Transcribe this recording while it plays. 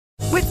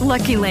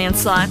Lucky Land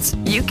Slots,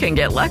 you can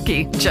get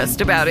lucky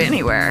just about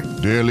anywhere.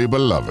 Dearly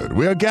beloved,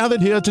 we are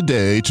gathered here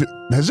today to...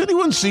 Has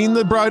anyone seen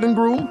the bride and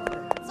groom?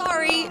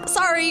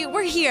 Sorry,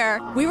 we're here.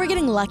 We were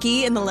getting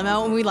lucky in the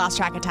limo and we lost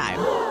track of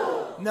time.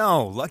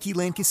 No, Lucky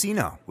Land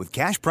Casino, with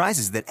cash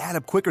prizes that add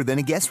up quicker than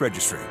a guest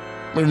registry.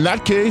 In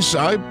that case,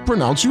 I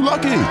pronounce you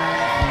lucky.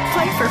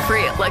 Play for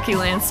free at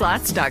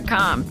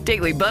LuckyLandSlots.com.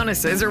 Daily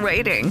bonuses are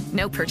waiting.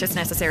 No purchase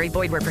necessary.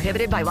 Void where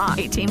prohibited by law.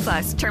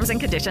 18+. Terms and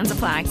conditions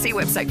apply. See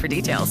website for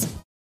details.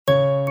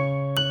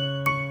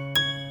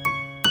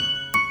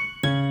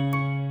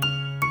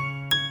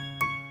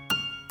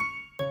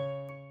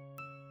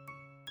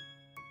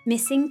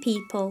 Missing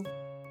people,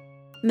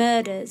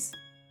 murders,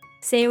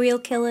 serial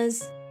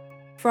killers,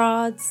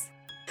 frauds,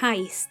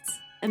 heists,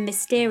 and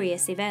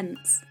mysterious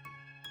events.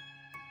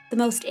 The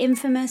most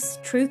infamous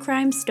true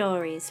crime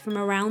stories from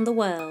around the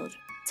world,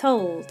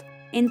 told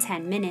in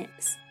 10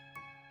 minutes.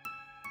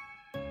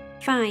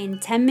 Find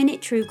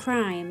 10-Minute True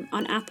Crime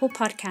on Apple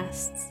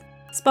Podcasts,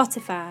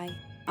 Spotify,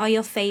 or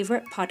your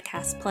favourite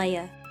podcast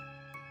player.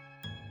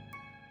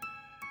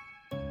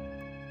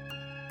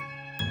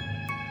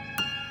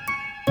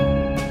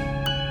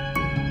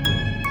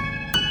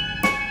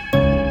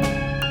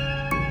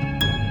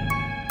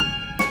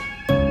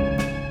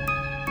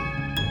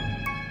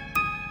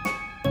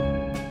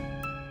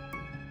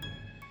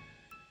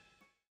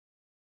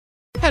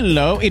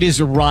 Hello, it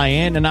is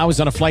Ryan, and I was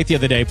on a flight the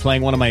other day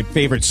playing one of my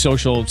favorite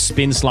social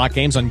spin slot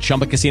games on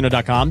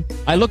ChumbaCasino.com.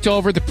 I looked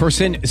over the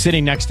person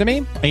sitting next to me,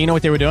 and you know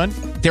what they were doing?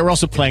 They were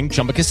also playing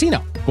Chumba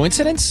Casino.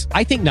 Coincidence?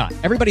 I think not.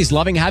 Everybody's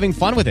loving having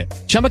fun with it.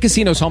 Chumba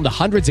Casino is home to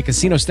hundreds of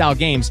casino-style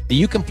games that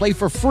you can play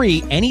for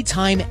free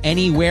anytime,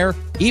 anywhere,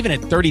 even at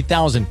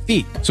 30,000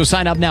 feet. So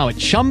sign up now at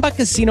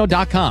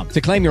ChumbaCasino.com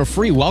to claim your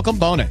free welcome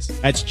bonus.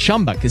 That's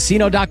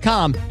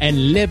ChumbaCasino.com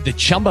and live the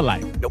Chumba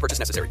life. No purchase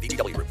necessary.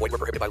 VGW. Void where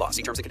prohibited by law.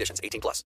 See terms and conditions. 18+.